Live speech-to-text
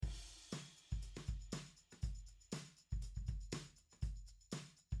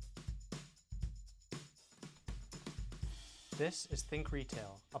This is Think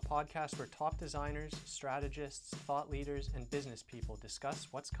Retail, a podcast where top designers, strategists, thought leaders, and business people discuss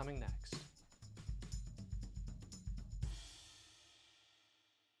what's coming next.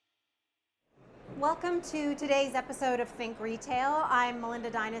 Welcome to today's episode of Think Retail. I'm Melinda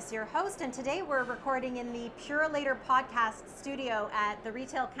Dinas, your host, and today we're recording in the Purolator podcast studio at the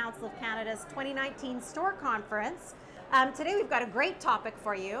Retail Council of Canada's 2019 Store Conference. Today we've got a great topic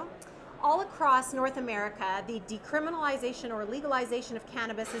for you. All across North America, the decriminalization or legalization of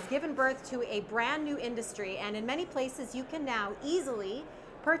cannabis has given birth to a brand new industry, and in many places you can now easily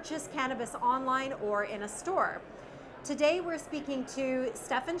purchase cannabis online or in a store. Today we're speaking to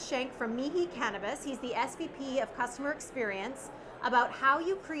Stefan Schenk from Mihi Cannabis. He's the SVP of Customer Experience, about how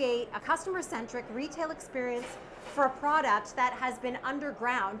you create a customer-centric retail experience for a product that has been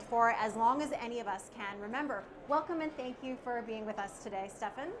underground for as long as any of us can remember. Welcome and thank you for being with us today,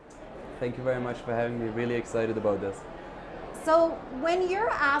 Stefan. Thank you very much for having me. Really excited about this. So when you're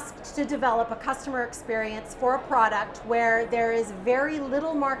asked to develop a customer experience for a product where there is very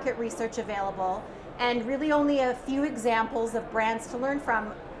little market research available and really only a few examples of brands to learn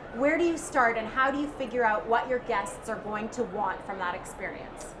from, where do you start and how do you figure out what your guests are going to want from that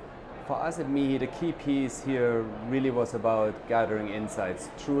experience? For us at Mihi, the key piece here really was about gathering insights,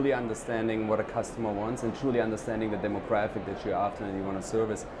 truly understanding what a customer wants and truly understanding the demographic that you're after and you want to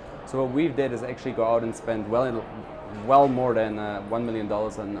service. So what we did is actually go out and spend well more than $1 million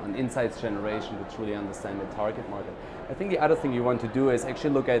on insights generation to truly understand the target market. I think the other thing you want to do is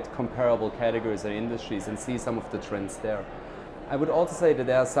actually look at comparable categories and industries and see some of the trends there. I would also say that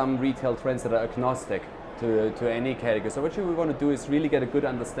there are some retail trends that are agnostic to any category. So what you want to do is really get a good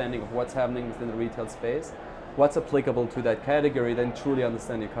understanding of what's happening within the retail space, what's applicable to that category, then truly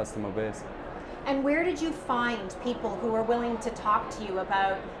understand your customer base. And where did you find people who were willing to talk to you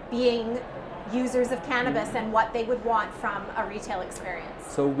about being users of cannabis and what they would want from a retail experience?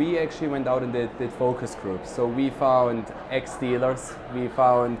 So we actually went out and did focus groups. So we found ex-dealers, we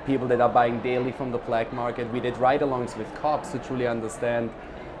found people that are buying daily from the black market. We did ride-alongs with cops to truly understand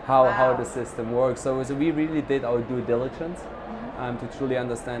how the system works. So we really did our due diligence to truly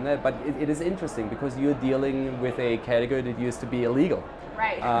understand that. But it is interesting because you're dealing with a category that used to be illegal.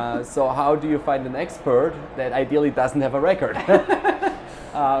 Right. So how do you find an expert that ideally doesn't have a record?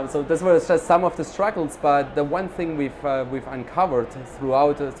 So this was just some of the struggles, but the one thing we've uncovered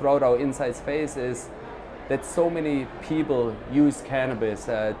throughout our insights phase is that so many people use cannabis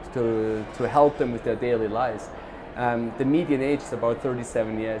to help them with their daily lives. The median age is about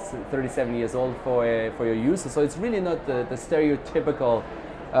 37 years old for your user, so it's really not the stereotypical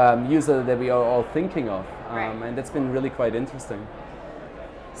user that we are all thinking of, and that's been really quite interesting.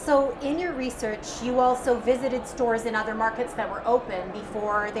 So in your research, you also visited stores in other markets that were open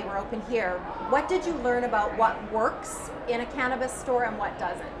before they were open here. What did you learn about what works in a cannabis store and what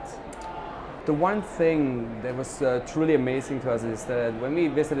doesn't? The one thing that was truly amazing to us is that when we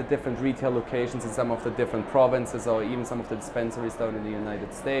visited different retail locations in some of the different provinces or even some of the dispensaries down in the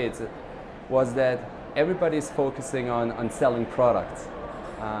United States, was that everybody is focusing on selling products.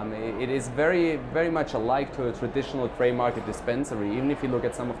 It is very, very much alike to a traditional gray market dispensary. Even if you look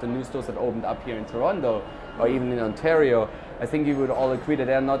at some of the new stores that opened up here in Toronto or even in Ontario, I think you would all agree that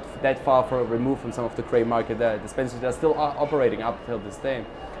they're not that far removed from some of the gray market dispensaries that are still operating up till this day.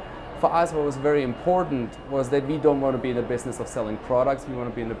 For us, what was very important was that we don't want to be in the business of selling products, we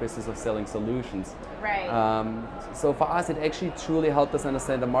want to be in the business of selling solutions. Right. So for us, it actually truly helped us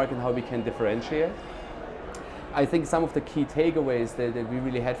understand the market and how we can differentiate. I think some of the key takeaways that we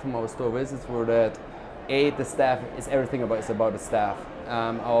really had from our store visits were that the staff is everything about the staff.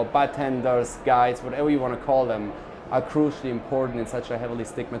 Our bartenders, guides, whatever you want to call them, are crucially important in such a heavily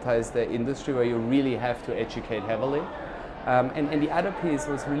stigmatized industry where you really have to educate heavily. And the other piece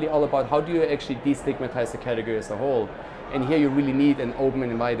was really all about how do you actually destigmatize the category as a whole. And here you really need an open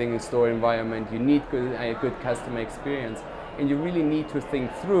and inviting store environment, you need a good customer experience, and you really need to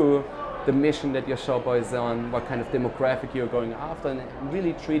think through the mission that your shop is on, what kind of demographic you're going after, and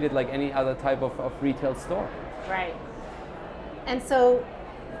really treat it like any other type of retail store. Right. And so,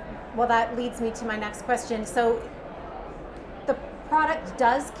 well, that leads me to my next question. So the product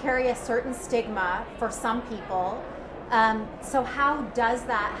does carry a certain stigma for some people. So how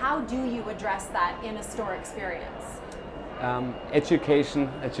do you address that in a store experience? Education.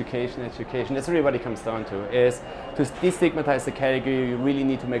 That's really what it comes down to, is to destigmatize the category. You really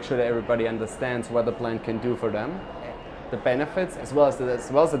need to make sure that everybody understands what the plant can do for them, the benefits as well as the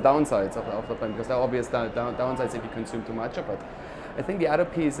downsides of the plant, because there are obvious downsides if you consume too much of it. I think the other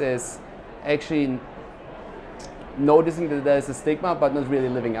piece is actually noticing that there's a stigma but not really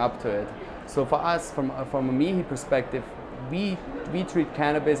living up to it. So for us, from a Mihi perspective, we treat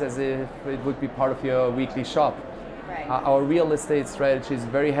cannabis as if it would be part of your weekly shop. Right. Our real estate strategy is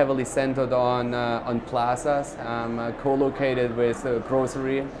very heavily centered on plazas, co-located with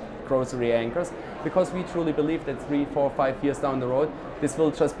grocery anchors, because we truly believe that 3, 4, 5 years down the road, this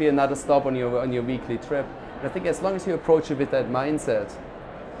will just be another stop on your weekly trip. And I think as long as you approach it with that mindset,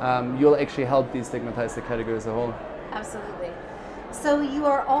 you'll actually help destigmatize the category as a whole. Absolutely. So you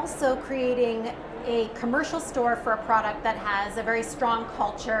are also creating a commercial store for a product that has a very strong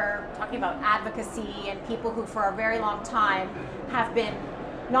culture, talking about advocacy and people who for a very long time have been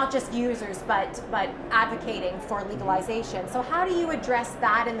not just users but advocating for legalization. So how do you address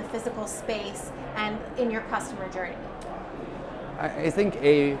that in the physical space and in your customer journey? I think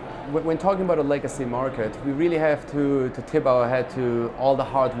when talking about a legacy market, we really have to tip our hat to all the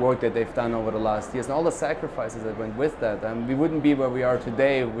hard work that they've done over the last years and all the sacrifices that went with that. We wouldn't be where we are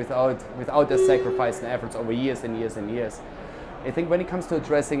today without the sacrifice and efforts over years and years and years. I think when it comes to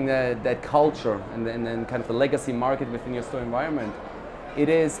addressing that culture and then kind of the legacy market within your store environment,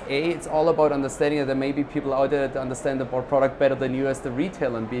 it's all about understanding that there may be people out there that understand the product better than you as the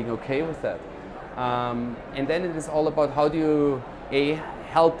retailer and being okay with that. And then it is all about how do you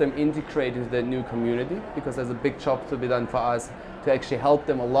help them integrate into the new community, because there's a big job to be done for us to actually help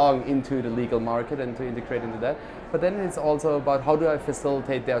them along into the legal market and to integrate into that. But then it's also about how do I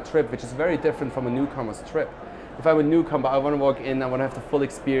facilitate their trip, which is very different from a newcomer's trip. If I'm a newcomer, I want to walk in, I want to have the full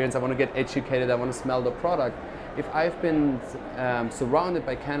experience, I want to get educated, I want to smell the product. If I've been surrounded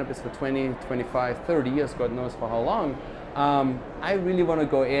by cannabis for 20, 25, 30 years, God knows for how long, I really want to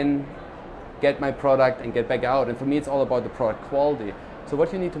go in, get my product and get back out. And for me, it's all about the product quality. So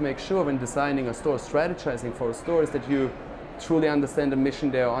what you need to make sure when designing a store, strategizing for a store, is that you truly understand the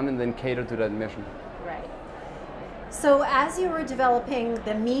mission they're on and then cater to that mission. Right. So as you were developing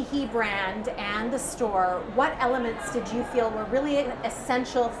the Mihi brand and the store, what elements did you feel were really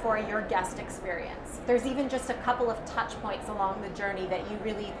essential for your guest experience? There's even just a couple of touch points along the journey that you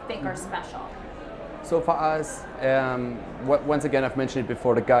really think are special. So for us, once again, I've mentioned it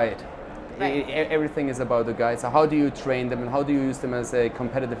before, the guide. Right. Everything is about the guide. So how do you train them and how do you use them as a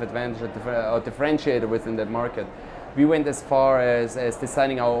competitive advantage or differentiator within that market? We went as far as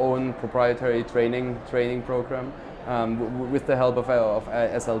designing our own proprietary training program with the help of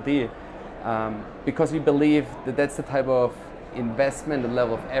SLD, because we believe that that's the type of investment and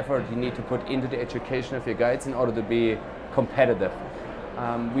level of effort you need to put into the education of your guides in order to be competitive.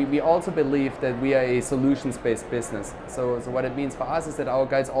 We also believe that we are a solutions-based business. So what it means for us is that our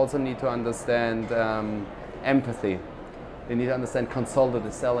guides also need to understand empathy. They need to understand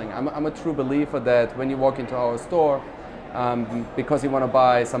consultative selling. I'm a true believer that when you walk into our store, because you want to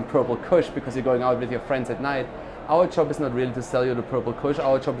buy some purple kush because you're going out with your friends at night, our job is not really to sell you the purple kush.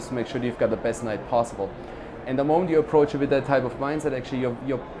 Our job is to make sure that you've got the best night possible. And the moment you approach it with that type of mindset, actually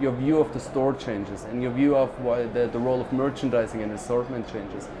your view of the store changes and your view of the role of merchandising and assortment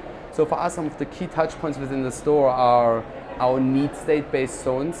changes. So for us, some of the key touch points within the store are our need state-based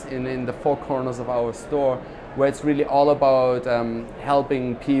zones in the four corners of our store, where it's really all about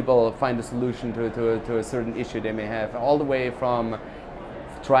helping people find a solution to a certain issue they may have, all the way from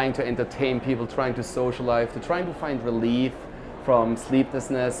trying to entertain people, trying to socialize, to trying to find relief from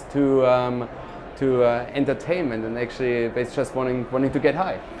sleeplessness, to entertainment and actually basically just wanting to get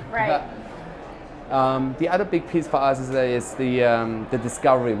high. Right. The other big piece for us is the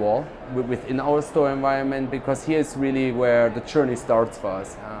discovery wall within our store environment, because here is really where the journey starts for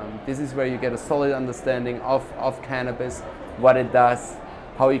us. This is where you get a solid understanding of cannabis, what it does,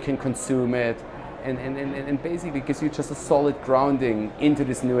 how you can consume it, and basically gives you just a solid grounding into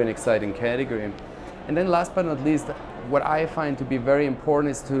this new and exciting category. And then last but not least, what I find to be very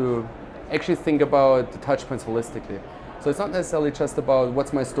important is to actually think about the touch points holistically. So it's not necessarily just about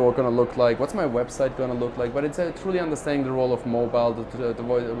what's my store going to look like, what's my website going to look like, but it's truly understanding the role of mobile,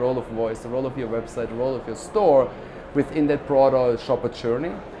 the role of voice, the role of your website, the role of your store within that broader shopper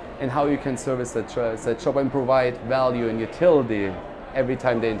journey, and how you can service that shopper and provide value and utility every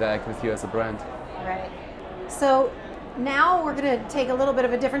time they interact with you as a brand. Right. So now we're going to take a little bit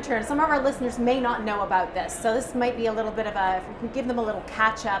of a different turn. Some of our listeners may not know about this, so this might be a little bit of if we can give them a little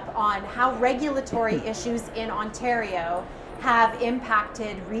catch up on how regulatory issues in Ontario have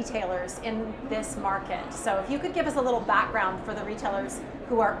impacted retailers in this market. So if you could give us a little background for the retailers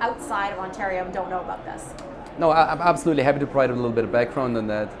who are outside of Ontario and don't know about this. No, I'm absolutely happy to provide a little bit of background on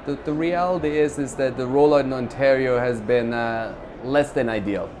that. The reality is that the rollout in Ontario has been less than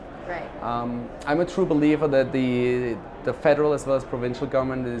ideal. Right. I'm a true believer that the federal as well as provincial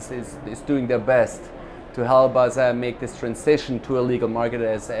government is doing their best to help us make this transition to a legal market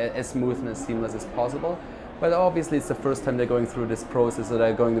as smooth and as seamless as possible. But obviously it's the first time they're going through this process, so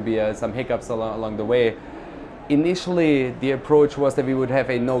there are going to be some hiccups along the way. Initially, the approach was that we would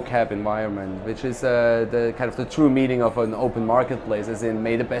have a no-cap environment, which is the kind of the true meaning of an open marketplace, as in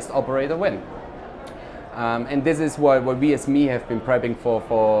may the best operator win. And this is what we as ME have been prepping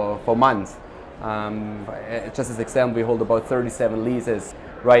for months. Just as example, we hold about 37 leases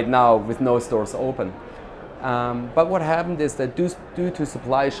right now with no stores open. But what happened is that due to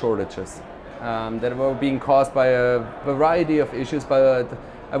supply shortages that were being caused by a variety of issues, but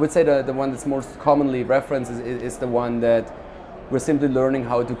I would say the one that's most commonly referenced is the one that we're simply learning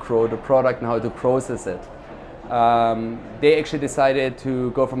how to grow the product and how to process it. They actually decided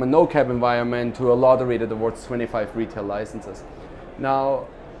to go from a no-cap environment to a lottery that awards 25 retail licenses. Now,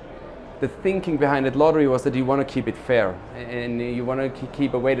 the thinking behind that lottery was that you want to keep it fair and you want to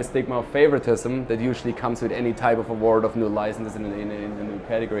keep away the stigma of favoritism that usually comes with any type of award of new licenses in a new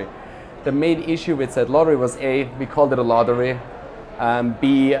category. The main issue with that lottery was A, we called it a lottery.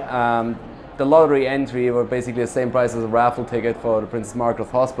 B, the lottery entry were basically the same price as a raffle ticket for the Princess Margaret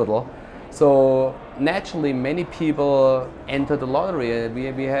Hospital. So naturally, many people entered the lottery.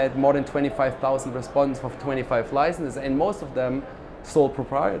 We had more than 25,000 respondents for 25 licenses, and most of them sole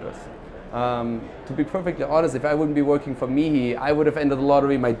proprietors. To be perfectly honest, if I wouldn't be working for Mihi, I would have entered the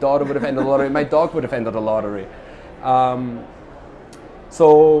lottery, my daughter would have entered the lottery, my dog would have entered the lottery.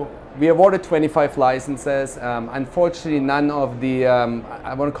 So we awarded 25 licenses. Unfortunately, none of the,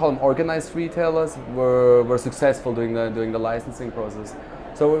 I want to call them organized retailers, were successful during the licensing process.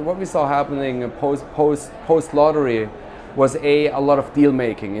 So what we saw happening post lottery was a lot of deal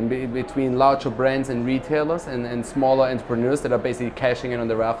making in between larger brands and retailers and smaller entrepreneurs that are basically cashing in on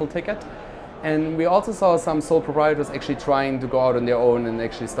the raffle ticket. And we also saw some sole proprietors actually trying to go out on their own and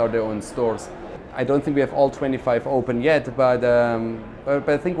actually start their own stores. I don't think we have all 25 open yet, but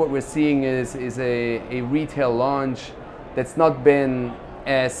I think what we're seeing is a retail launch that's not been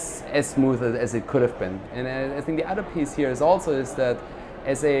as smooth as it could have been. And I think the other piece here is that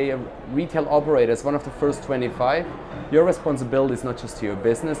as a retail operator, as one of the first 25, your responsibility is not just to your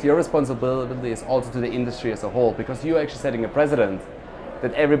business, your responsibility is also to the industry as a whole, because you're actually setting a precedent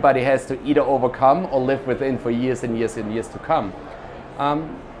that everybody has to either overcome or live within for years and years and years to come.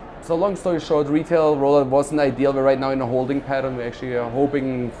 So long story short, retail rollout wasn't ideal. We're right now in a holding pattern. We're actually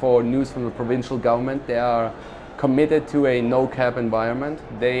hoping for news from the provincial government. They are committed to a no-cap environment.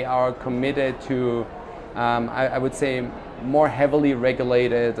 They are committed to, I would say, more heavily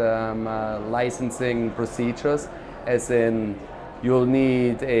regulated licensing procedures, as in you'll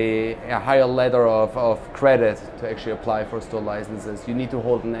need a higher letter of credit to actually apply for store licenses. You need to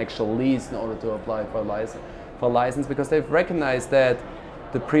hold an actual lease in order to apply for a license, because they've recognized that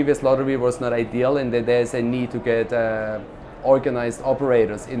the previous lottery was not ideal and that there's a need to get organized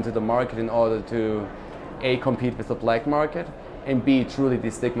operators into the market in order to A, compete with the black market, and B, truly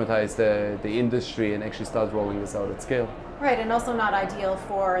destigmatize the industry and actually start rolling this out at scale. Right, and also not ideal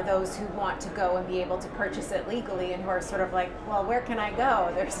for those who want to go and be able to purchase it legally and who are sort of like, well, where can I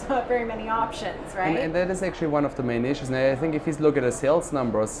go? There's not very many options, right? And that is actually one of the main issues. And I think if you look at the sales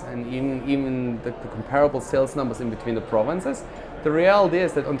numbers and even the comparable sales numbers in between the provinces, the reality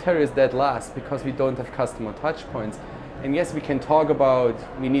is that Ontario is dead last because we don't have customer touch points. And yes, we can talk about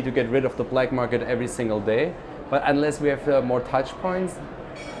we need to get rid of the black market every single day, but unless we have more touch points,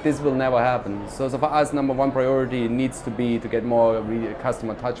 this will never happen. So for us, number one priority needs to be to get more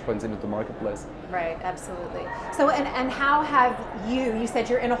customer touch points into the marketplace. Right, absolutely. So and how have you said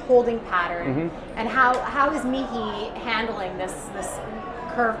you're in a holding pattern, and how is Mihi handling this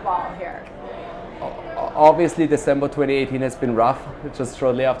curveball here? Obviously, December 2018 has been rough, just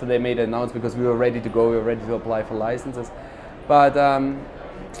shortly after they made the announcement, because we were ready to go, we were ready to apply for licenses. But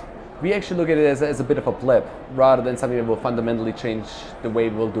we actually look at it as a bit of a blip, rather than something that will fundamentally change the way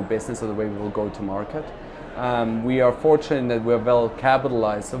we'll do business or the way we will go to market. We are fortunate that we're well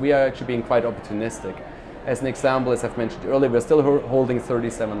capitalized, so we are actually being quite opportunistic. As an example, as I've mentioned earlier, we're still holding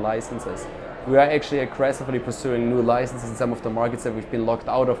 37 licenses. We are actually aggressively pursuing new licenses in some of the markets that we've been locked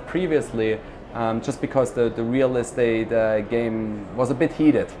out of previously, just because the real estate game was a bit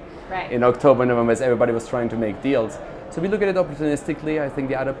heated in October, November, as everybody was trying to make deals. So we look at it opportunistically. I think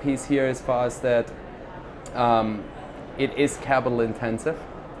the other piece here is for us that it is capital intensive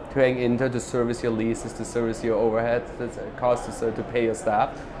to hang into, to service your leases, to service your overhead, that costs to pay your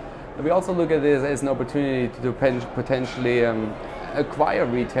staff. But we also look at it as an opportunity to potentially acquire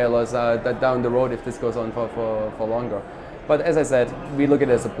retailers down the road if this goes on for longer. But as I said, we look at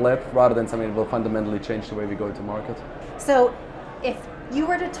it as a blip rather than something that will fundamentally change the way we go to market. So if you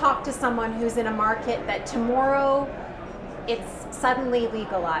were to talk to someone who's in a market that tomorrow it's suddenly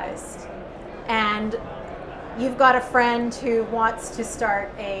legalized and you've got a friend who wants to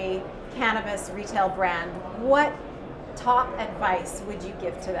start a cannabis retail brand. What top advice would you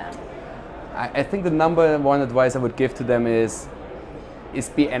give to them? I think the number one advice I would give to them is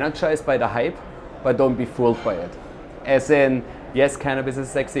be energized by the hype, but don't be fooled by it. As in, yes, cannabis is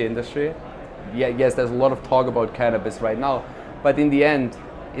a sexy industry. Yeah, yes, there's a lot of talk about cannabis right now, but in the end,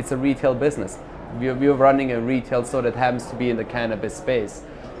 it's a retail business. We're running a retail store that happens to be in the cannabis space.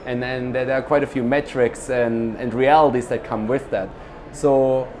 And then there are quite a few metrics and realities that come with that.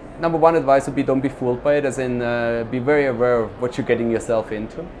 So number one advice would be don't be fooled by it, as in be very aware of what you're getting yourself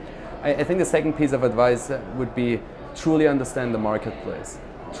into. I think the second piece of advice would be truly understand the marketplace,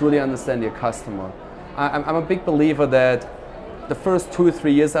 truly understand your customer. I'm a big believer that the first 2 or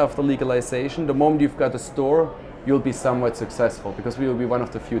 3 years after legalization, the moment you've got a store, you'll be somewhat successful, because we will be one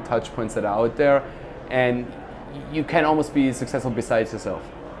of the few touch points that are out there, and you can almost be successful besides yourself.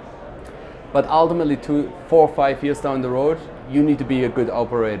 But ultimately, 2, 4, 5 years down the road, you need to be a good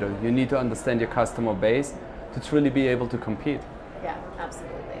operator. You need to understand your customer base to truly be able to compete. Yeah,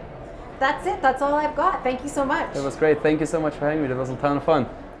 absolutely. That's it. That's all I've got. Thank you so much. That was great. Thank you so much for having me. That was a ton of fun.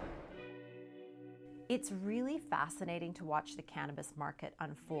 It's really fascinating to watch the cannabis market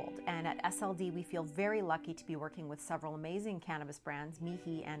unfold. And at SLD, we feel very lucky to be working with several amazing cannabis brands,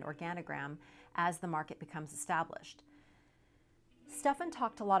 Mihi and Organigram, as the market becomes established. Stefan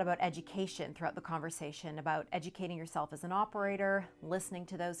talked a lot about education throughout the conversation, about educating yourself as an operator, listening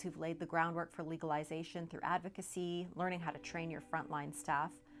to those who've laid the groundwork for legalization through advocacy, learning how to train your frontline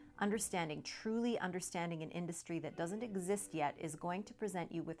staff. Truly understanding an industry that doesn't exist yet is going to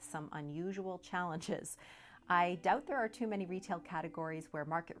present you with some unusual challenges. I doubt there are too many retail categories where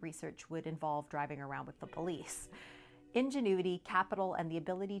market research would involve driving around with the police. Ingenuity, capital, and the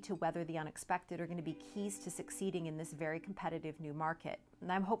ability to weather the unexpected are going to be keys to succeeding in this very competitive new market. And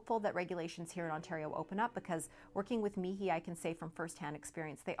I'm hopeful that regulations here in Ontario open up, because working with Mihi, I can say from firsthand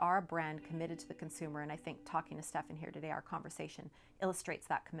experience, they are a brand committed to the consumer. And I think talking to Stefan here today, our conversation illustrates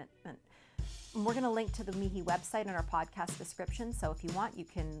that commitment. And we're going to link to the Mihi website in our podcast description. So if you want, you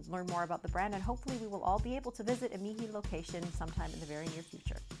can learn more about the brand, and hopefully we will all be able to visit a Mihi location sometime in the very near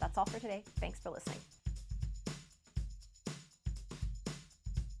future. That's all for today. Thanks for listening.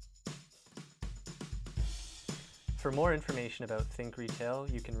 For more information about Think Retail,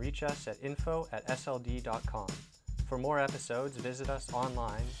 you can reach us at info@sld.com. For more episodes, visit us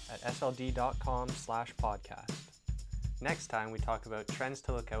online at sld.com/podcast. Next time, we talk about trends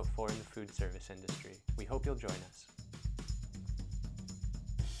to look out for in the food service industry. We hope you'll join us.